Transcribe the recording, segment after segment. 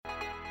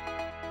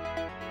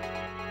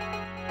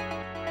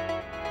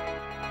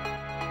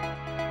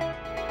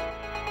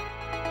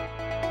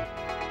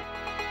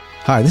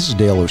Hi, this is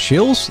Dale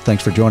O'Shields.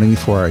 Thanks for joining me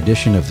for our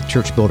edition of the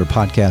Church Builder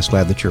Podcast.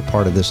 Glad that you're a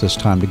part of this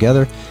time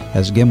together.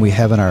 As again, we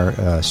have in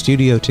our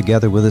studio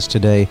together with us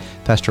today,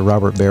 Pastor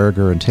Robert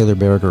Barriger and Taylor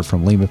Barriger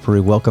from Lima,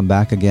 Peru. Welcome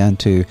back again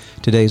to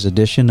today's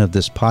edition of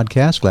this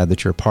podcast. Glad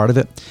that you're a part of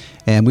it.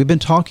 And we've been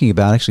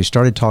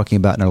started talking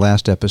about in our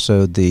last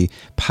episode, the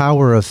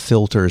power of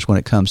filters when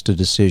it comes to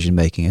decision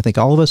making. I think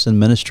all of us in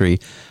ministry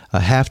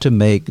have to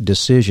make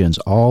decisions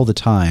all the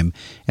time.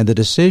 And the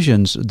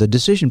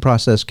decision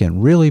process can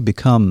really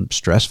become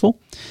stressful.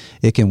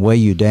 It can weigh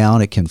you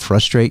down. It can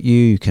frustrate you.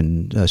 You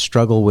can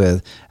struggle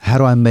with, how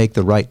do I make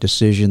the right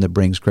decision that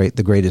brings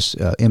the greatest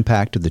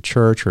impact to the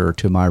church or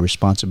to my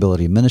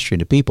responsibility in ministry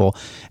to people?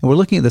 And we're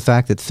looking at the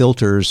fact that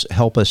filters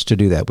help us to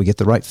do that. We get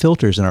the right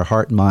filters in our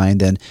heart and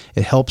mind, and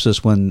it helps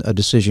us when a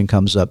decision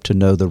comes up to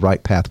know the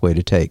right pathway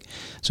to take.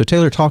 So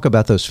Taylor, talk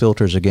about those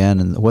filters again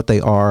and what they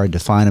are, and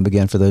define them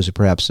again for those who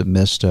perhaps have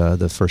missed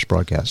the first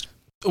broadcast.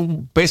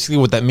 Basically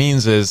what that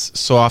means is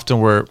so often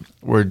we're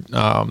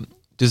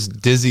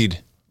just dizzied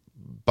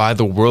by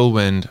the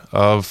whirlwind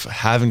of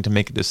having to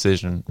make a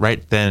decision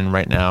right then,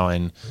 right now.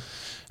 And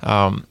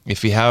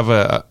if you have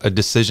a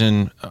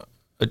decision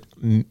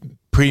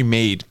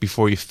pre-made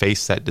before you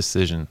face that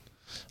decision,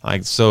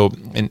 like so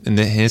in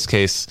his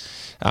case,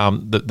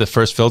 the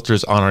first filter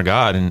is honor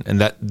God, and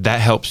that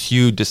helps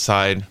you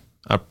decide,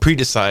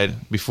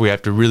 pre-decide before you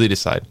have to really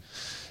decide.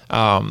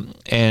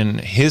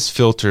 And his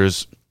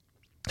filters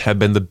have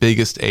been the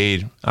biggest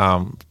aid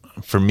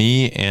for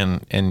me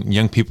and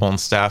young people on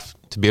staff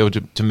to be able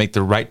to make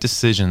the right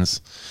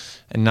decisions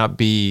and not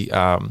be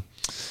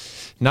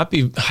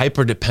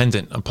hyper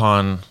dependent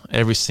upon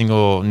every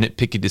single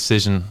nitpicky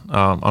decision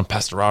on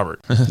Pastor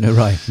Robert.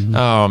 Right.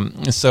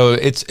 Mm-hmm. So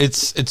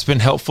it's been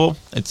helpful.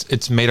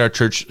 It's made our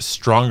church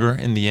stronger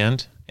in the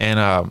end, and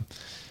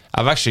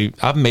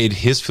I've made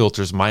his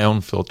filters my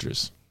own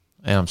filters,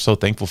 and I'm so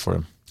thankful for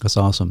him. That's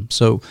awesome.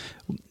 So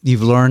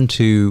you've learned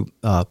to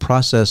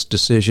process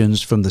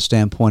decisions from the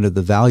standpoint of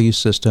the value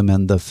system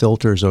and the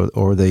filters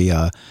or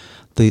the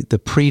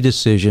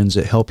pre-decisions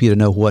that help you to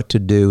know what to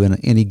do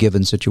in any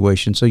given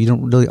situation. So you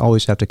don't really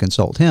always have to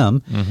consult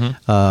him,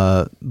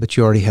 but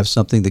you already have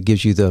something that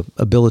gives you the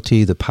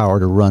ability, the power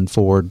to run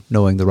forward,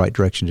 knowing the right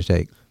direction to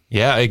take.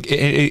 Yeah,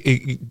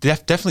 it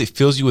definitely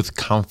fills you with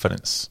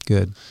confidence.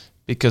 Good.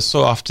 Because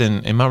so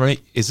often, am I right?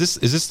 Is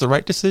this the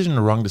right decision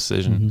or wrong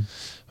decision? Mm-hmm.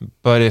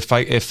 But if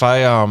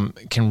I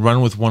can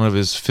run with one of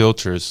his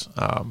filters,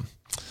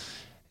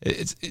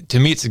 to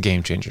me it's a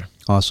game changer.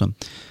 Awesome.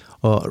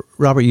 Well,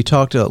 Robert, you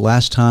talked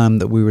last time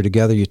that we were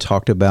together, you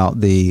talked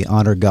about the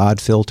honor God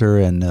filter,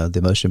 and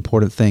the most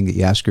important thing that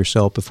you ask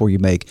yourself before you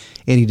make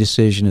any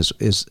decision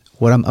is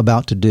what I'm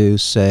about to do,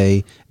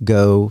 say,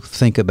 go,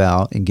 think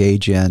about,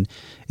 engage in.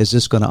 Is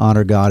this going to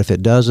honor God? If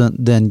it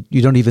doesn't, then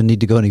you don't even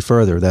need to go any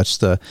further.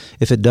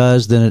 If it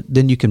does,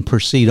 then you can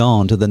proceed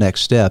on to the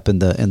next step in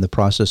the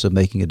process of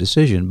making a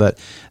decision. But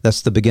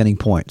that's the beginning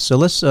point. So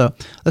let's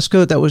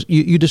go. That was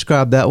you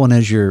described that one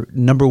as your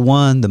number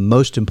one, the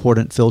most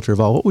important filter of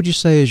all. What would you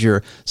say is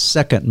your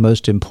second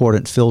most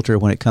important filter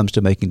when it comes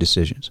to making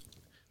decisions?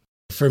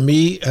 For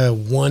me,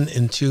 1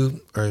 and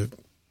 2 are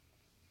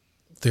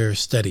they're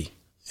steady.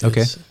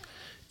 Okay.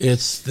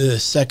 It's the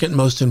second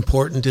most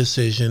important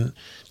decision.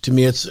 To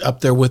me, it's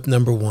up there with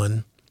number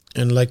 1.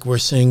 And like we're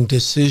saying,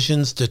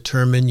 decisions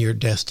determine your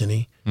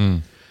destiny.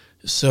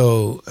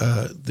 So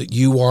that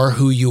you are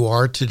who you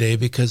are today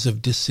because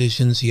of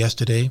decisions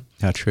yesterday.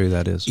 How true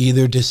that is.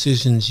 Either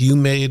decisions you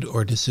made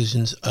or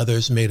decisions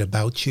others made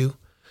about you.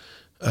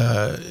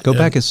 Go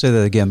back and say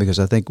that again, because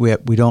I think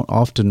we don't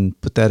often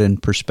put that in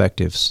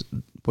perspectives.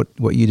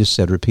 What you just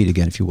said, repeat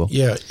again, if you will.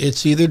 Yeah,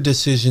 it's either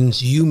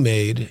decisions you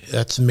made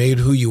that's made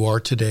who you are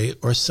today,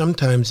 or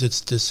sometimes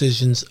it's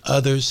decisions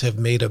others have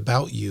made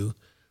about you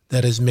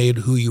that has made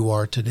who you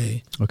are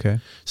today. Okay.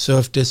 So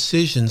if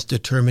decisions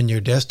determine your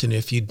destiny,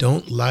 if you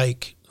don't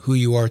like who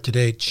you are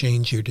today,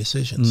 change your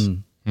decisions.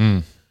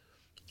 And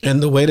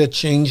the way to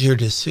change your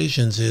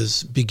decisions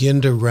is begin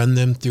to run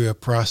them through a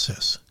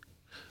process.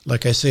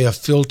 Like I say, a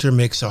filter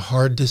makes a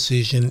hard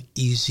decision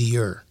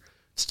easier.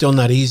 It's still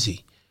not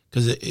easy.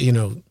 Because,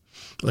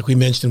 like we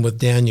mentioned with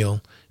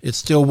Daniel, it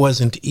still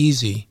wasn't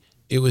easy.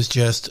 It was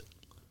just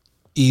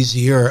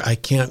easier. I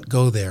can't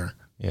go there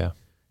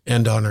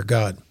and honor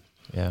God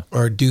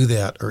or do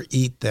that or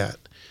eat that.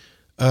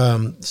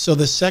 So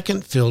the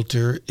second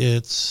filter,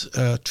 it's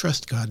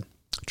trust God.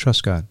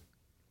 Trust God.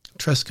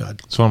 Trust God.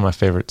 It's one of my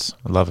favorites.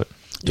 I love it.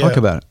 Talk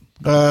about it.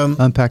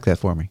 Unpack that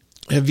for me.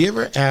 Have you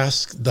ever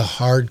asked the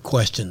hard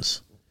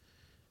questions?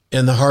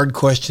 And the hard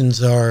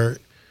questions are,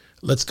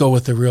 let's go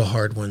with the real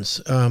hard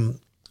ones.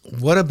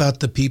 What about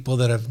the people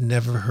that have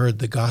never heard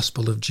the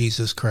gospel of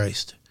Jesus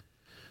Christ?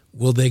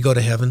 Will they go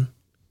to heaven?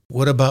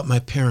 What about my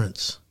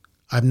parents?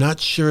 I'm not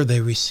sure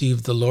they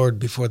received the Lord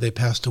before they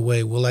passed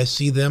away. Will I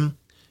see them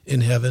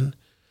in heaven?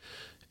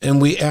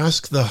 And we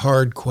ask the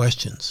hard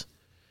questions.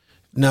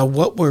 Now,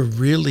 what we're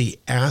really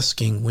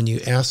asking when you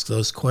ask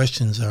those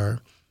questions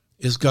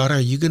is, God, are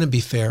you going to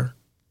be fair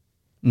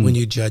when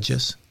you judge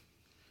us?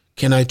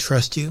 Can I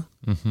trust you?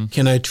 Mm-hmm.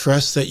 Can I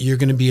trust that you're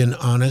going to be an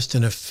honest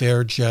and a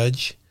fair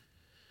judge?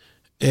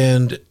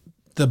 And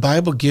the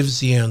Bible gives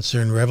the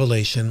answer in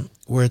Revelation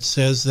where it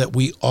says that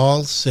we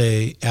all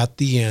say at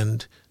the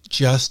end,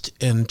 just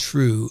and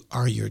true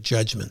are your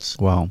judgments.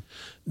 Wow.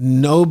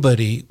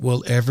 Nobody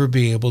will ever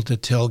be able to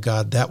tell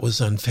God that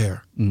was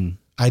unfair.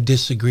 I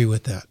disagree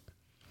with that.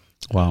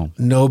 Wow.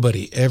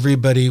 Nobody.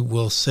 Everybody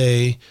will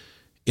say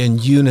in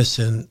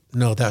unison,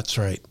 no, that's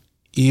right.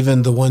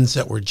 Even the ones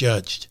that were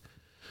judged.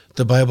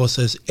 The Bible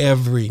says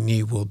every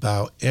knee will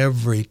bow,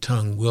 every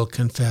tongue will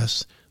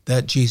confess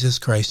that Jesus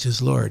Christ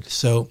is Lord.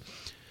 So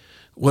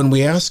when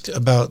we ask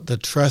about the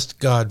trust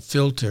God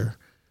filter,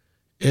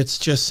 it's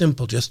just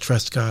simple, just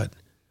trust God.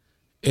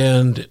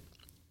 And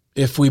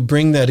if we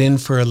bring that in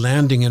for a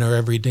landing in our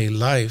everyday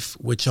life,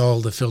 which all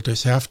the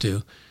filters have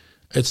to,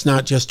 it's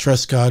not just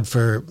trust God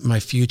for my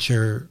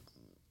future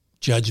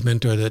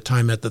judgment or the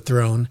time at the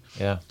throne.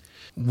 Yeah.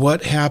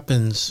 What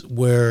happens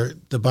where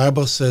the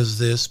Bible says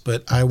this,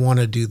 but I want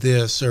to do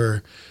this?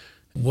 Or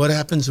what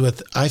happens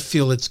with, I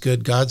feel it's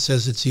good, God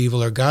says it's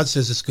evil, or God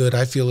says it's good,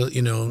 I feel it,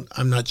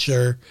 I'm not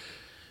sure.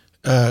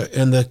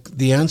 And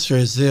the answer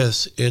is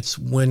this: it's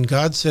when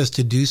God says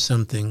to do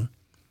something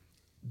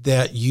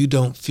that you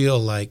don't feel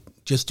like,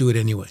 just do it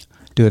anyway.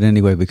 Do it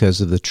anyway because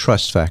of the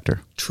trust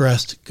factor.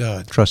 Trust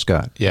God. Trust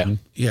God. Yeah. Mm-hmm.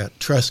 Yeah,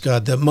 trust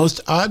God. The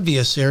most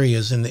obvious area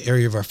is in the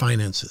area of our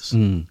finances.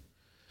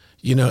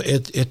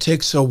 It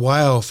takes a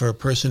while for a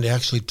person to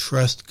actually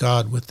trust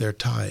God with their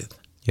tithe.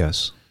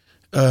 Yes.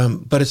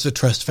 But it's a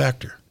trust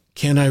factor.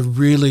 Can I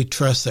really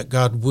trust that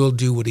God will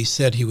do what he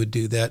said he would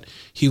do, that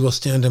he will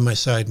stand on my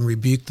side and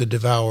rebuke the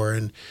devourer,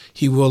 and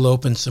he will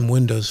open some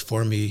windows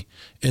for me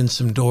and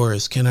some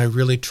doors? Can I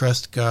really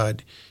trust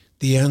God?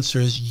 The answer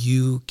is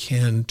you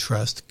can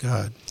trust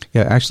God.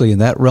 Yeah, actually, in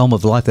that realm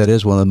of life, that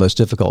is one of the most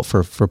difficult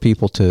for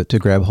people to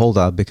grab hold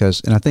of,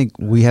 because, and I think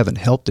we haven't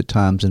helped at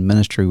times in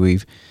ministry.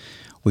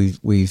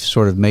 We've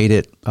sort of made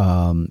it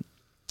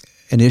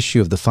an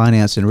issue of the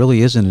finance, and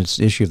really isn't. It's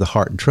an issue of the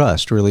heart and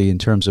trust, really, in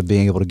terms of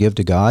being able to give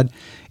to God.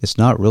 It's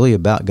not really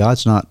about,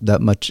 God's not that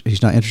much,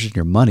 he's not interested in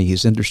your money,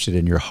 he's interested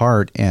in your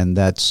heart, and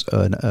that's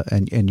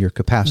and your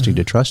capacity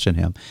to trust in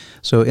him.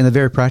 So in a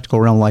very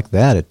practical realm like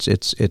that,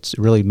 it's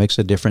really makes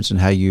a difference in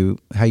how you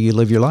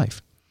live your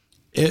life.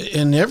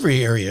 In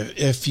every area,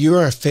 if you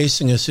are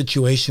facing a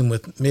situation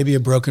with maybe a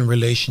broken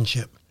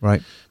relationship,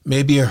 right,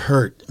 maybe a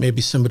hurt,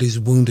 maybe somebody's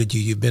wounded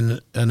you,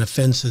 an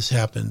offense has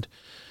happened,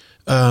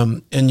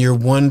 and you're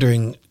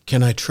wondering,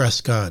 can I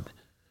trust God?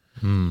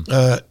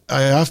 I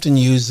often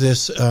use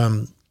this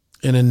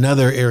in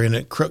another area, and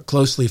it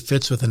closely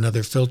fits with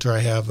another filter I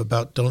have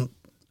about don't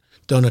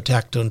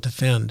attack, don't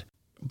defend.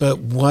 But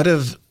what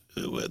of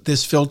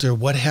this filter?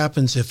 What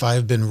happens if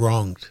I've been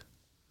wronged?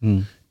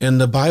 And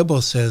the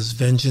Bible says,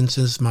 vengeance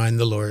is mine,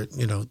 the Lord,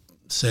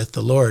 saith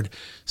the Lord.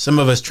 Some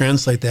of us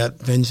translate that,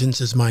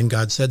 vengeance is mine,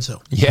 God said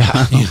so.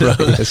 Yeah.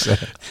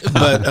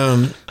 But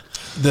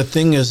the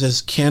thing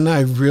is can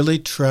I really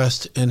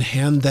trust and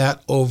hand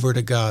that over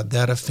to God,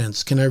 that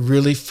offense? Can I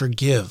really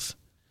forgive?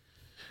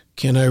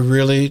 Can I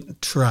really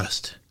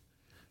trust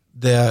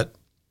that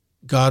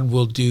God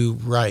will do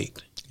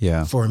right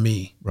for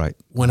me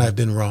when I've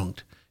been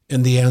wronged?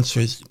 And the answer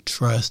is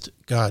trust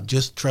God.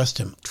 Just trust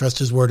him. Trust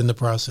his word in the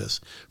process.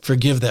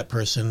 Forgive that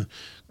person.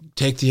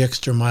 Take the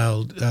extra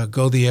mile.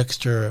 Go the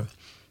extra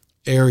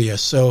area.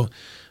 So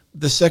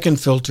the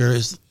second filter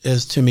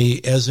is to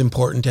me as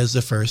important as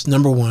the first.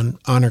 Number one,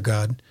 honor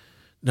God.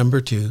 Number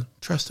two,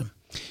 trust him.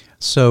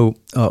 So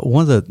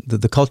one of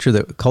the culture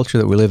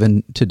that we live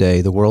in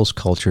today, the world's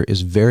culture, is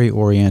very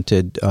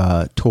oriented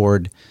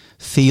toward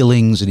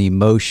feelings and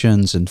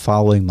emotions and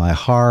following my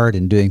heart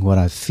and doing what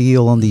I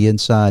feel on the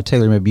inside.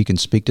 Taylor, maybe you can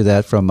speak to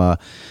that from a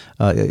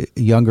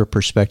younger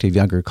perspective,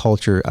 younger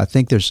culture. I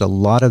think there's a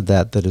lot of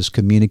that is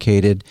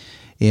communicated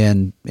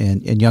in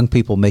young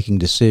people making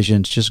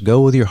decisions. Just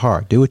go with your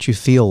heart. Do what you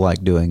feel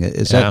like doing.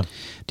 Is that?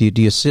 Do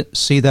you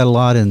see that a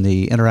lot in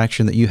the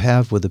interaction that you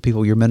have with the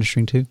people you're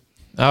ministering to?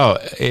 Oh,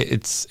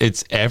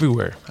 it's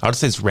everywhere. I would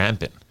say it's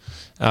rampant,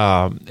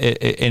 and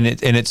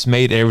it's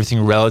made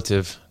everything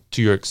relative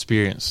to your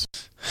experience.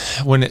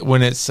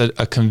 When it's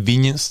a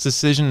convenience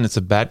decision, it's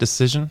a bad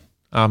decision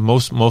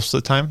most of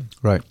the time.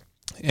 Right.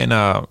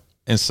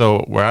 And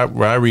so where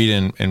I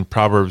read in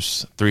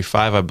Proverbs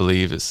 3:5, I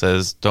believe it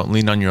says, "Don't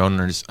lean on your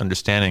own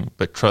understanding,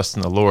 but trust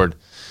in the Lord."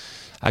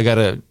 I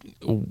gotta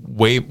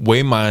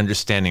weigh my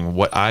understanding,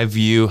 what I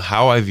view,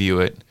 how I view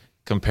it,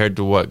 compared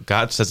to what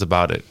God says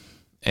about it.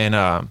 And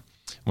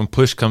when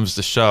push comes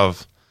to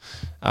shove,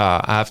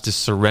 I have to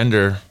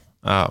surrender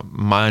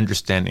my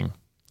understanding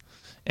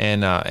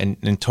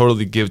and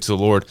totally give to the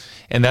Lord.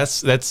 And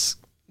that's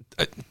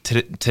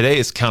today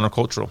is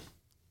countercultural.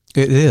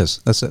 It is.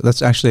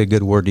 That's actually a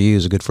good word to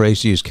use, a good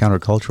phrase to use,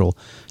 countercultural,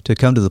 to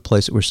come to the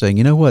place that we're saying,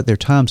 you know what, there are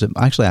times that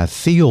actually I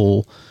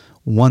feel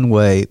one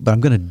way, but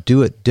I'm going to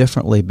do it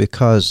differently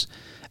because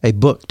a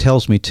book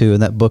tells me to,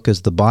 and that book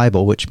is the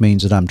Bible, which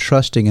means that I'm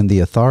trusting in the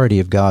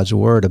authority of God's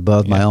word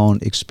above my own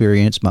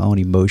experience, my own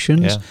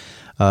emotions.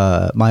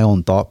 my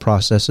own thought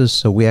processes.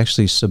 So we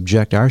actually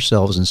subject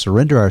ourselves and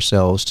surrender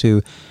ourselves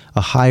to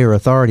a higher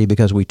authority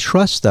because we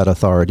trust that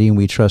authority and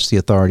we trust the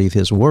authority of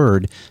His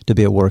Word to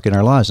be at work in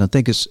our lives. And I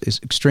think it's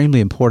extremely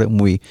important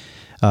when we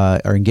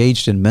are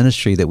engaged in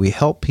ministry that we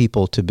help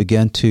people to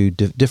begin to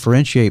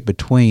differentiate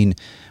between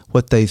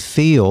what they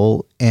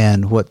feel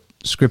and what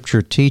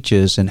Scripture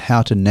teaches and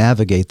how to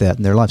navigate that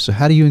in their life. So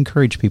how do you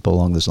encourage people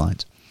along those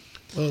lines?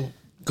 Well,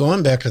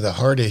 going back to the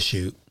heart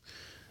issue,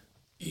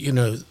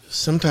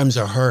 sometimes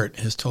our heart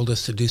has told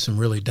us to do some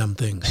really dumb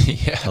things.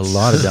 Yes. A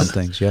lot of dumb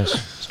things, yes.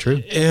 It's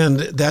true. And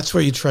that's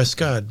where you trust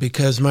God,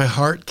 because my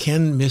heart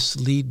can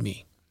mislead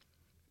me.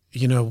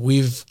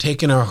 We've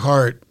taken our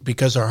heart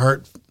because our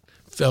heart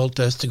felt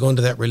us to go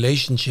into that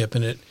relationship,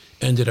 and it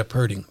ended up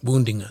hurting,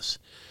 wounding us.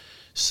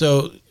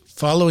 So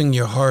following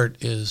your heart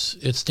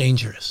it's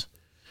dangerous.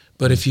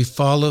 But if you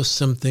follow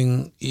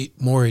something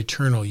more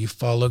eternal, you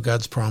follow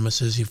God's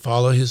promises, you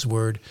follow His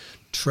Word,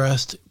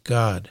 trust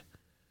God.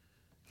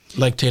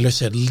 Like Taylor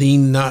said,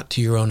 lean not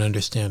to your own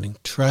understanding.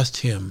 Trust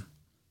Him.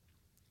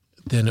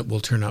 Then it will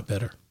turn out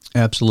better.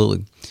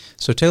 Absolutely.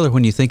 So Taylor,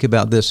 when you think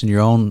about this in your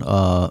own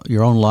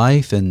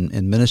life and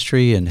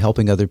ministry and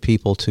helping other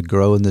people to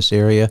grow in this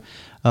area,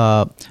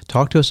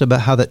 talk to us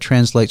about how that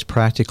translates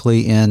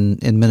practically in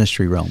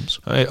ministry realms.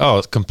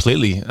 Oh,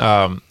 completely.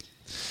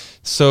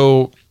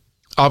 So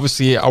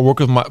obviously I work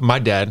with my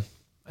dad,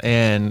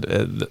 and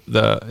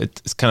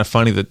it's kind of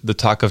funny that the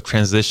talk of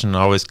transition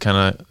always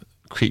kind of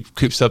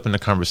creeps up in the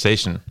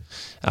conversation.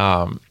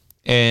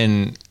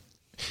 And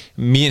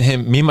me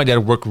and my dad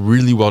work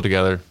really well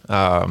together.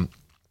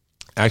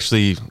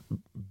 Actually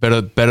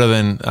better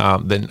than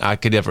I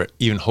could ever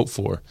even hope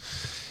for.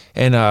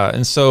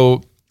 And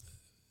so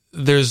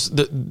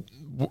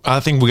I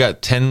think we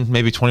got 10,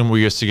 maybe 20 more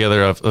years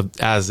together of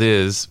as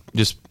is,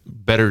 just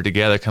better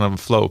together, kind of a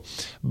flow.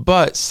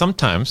 But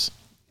sometimes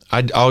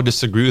I'll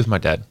disagree with my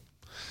dad.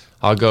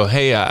 I'll go,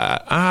 hey,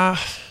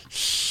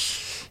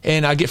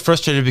 and I get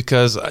frustrated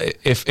because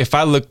if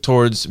I look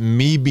towards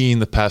me being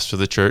the pastor of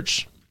the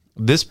church,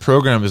 this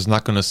program is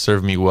not going to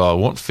serve me well.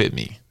 It won't fit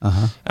me.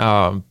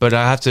 But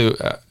I have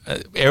to,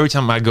 every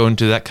time I go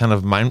into that kind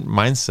of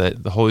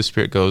mindset, the Holy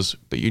Spirit goes,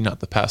 but you're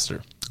not the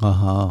pastor.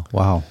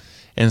 Wow.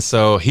 And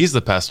so He's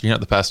the pastor. You're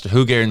not the pastor.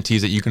 Who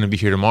guarantees that you're going to be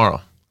here tomorrow?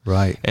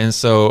 Right. And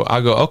so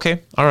I go,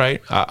 okay, all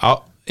right.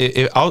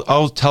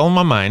 I'll tell him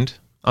my mind.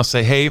 I'll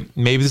say, hey,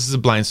 maybe this is a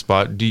blind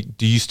spot. Do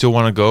you still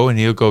want to go? And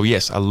he'll go,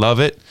 yes, I love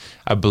it.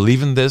 I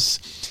believe in this.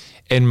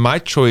 And my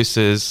choice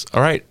is,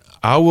 all right,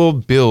 I will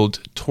build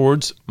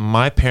towards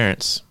my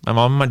parents, my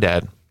mom and my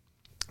dad,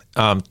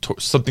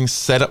 something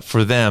set up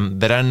for them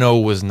that I know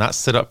was not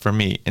set up for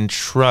me, and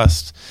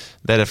trust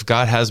that if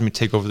God has me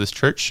take over this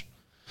church,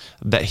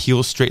 that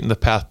He'll straighten the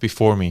path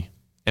before me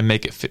and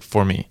make it fit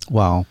for me.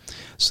 Wow.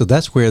 So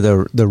that's where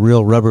the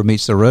real rubber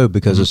meets the road,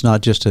 because it's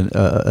not just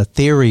a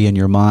theory in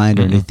your mind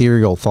or an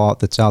ethereal thought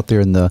that's out there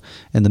in the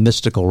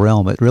mystical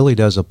realm. It really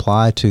does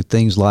apply to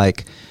things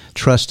like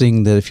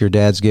trusting that if your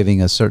dad's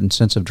giving a certain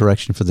sense of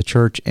direction for the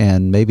church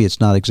and maybe it's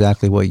not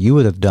exactly what you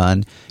would have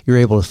done, you're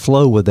able to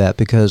flow with that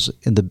because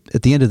at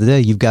the end of the day,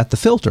 you've got the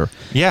filter.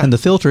 Yeah. And the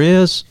filter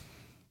is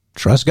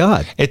trust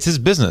God. It's His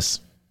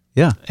business.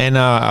 Yeah. And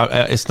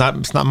it's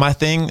not my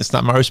thing. It's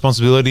not my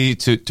responsibility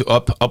to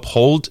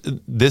uphold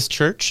this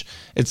church.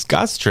 It's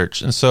God's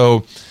church. And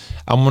so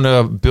I'm going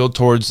to build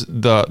towards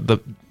the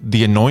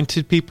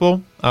anointed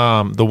people,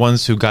 the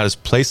ones who God has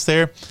placed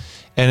there.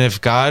 And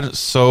if God,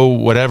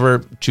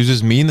 whatever,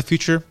 chooses me in the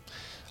future,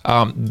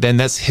 then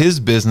that's His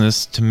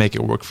business to make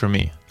it work for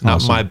me,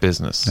 not my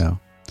business. Yeah.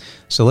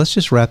 So let's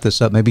just wrap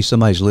this up. Maybe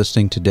somebody's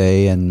listening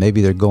today and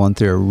maybe they're going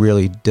through a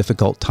really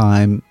difficult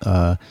time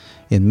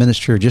in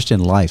ministry or just in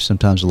life.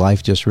 Sometimes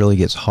life just really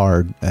gets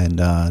hard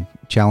and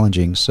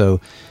challenging. So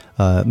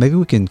maybe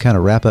we can kind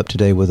of wrap up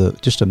today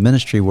with just a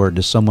ministry word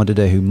to someone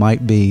today who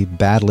might be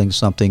battling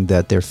something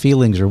that their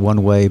feelings are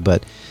one way,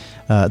 but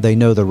they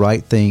know the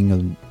right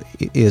thing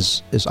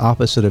is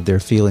opposite of their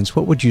feelings.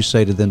 What would you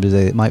say to them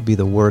today that might be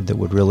the word that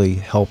would really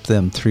help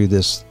them through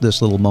this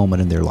little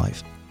moment in their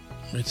life?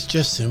 It's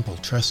just simple.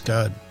 Trust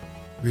God.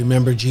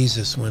 Remember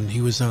Jesus when He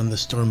was on the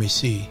stormy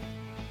sea.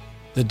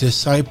 The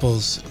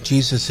disciples,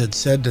 Jesus had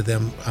said to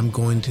them, I'm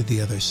going to the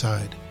other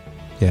side.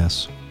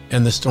 Yes.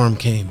 And the storm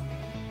came.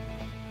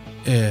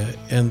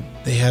 And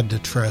they had to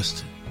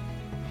trust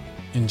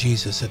in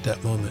Jesus at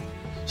that moment.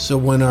 So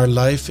when our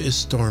life is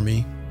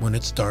stormy, when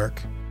it's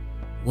dark,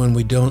 when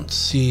we don't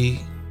see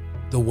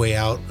the way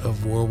out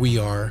of where we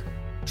are,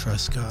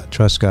 trust God.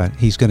 Trust God.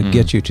 He's going to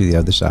get you to the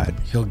other side.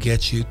 He'll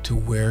get you to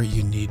where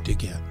you need to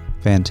get.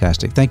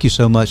 Fantastic. Thank you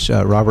so much,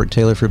 Robert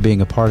Taylor, for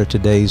being a part of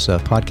today's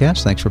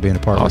podcast. Thanks for being a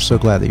part. Awesome. We're so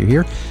glad that you're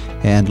here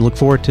and look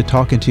forward to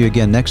talking to you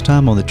again next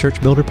time on the Church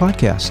Builder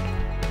Podcast.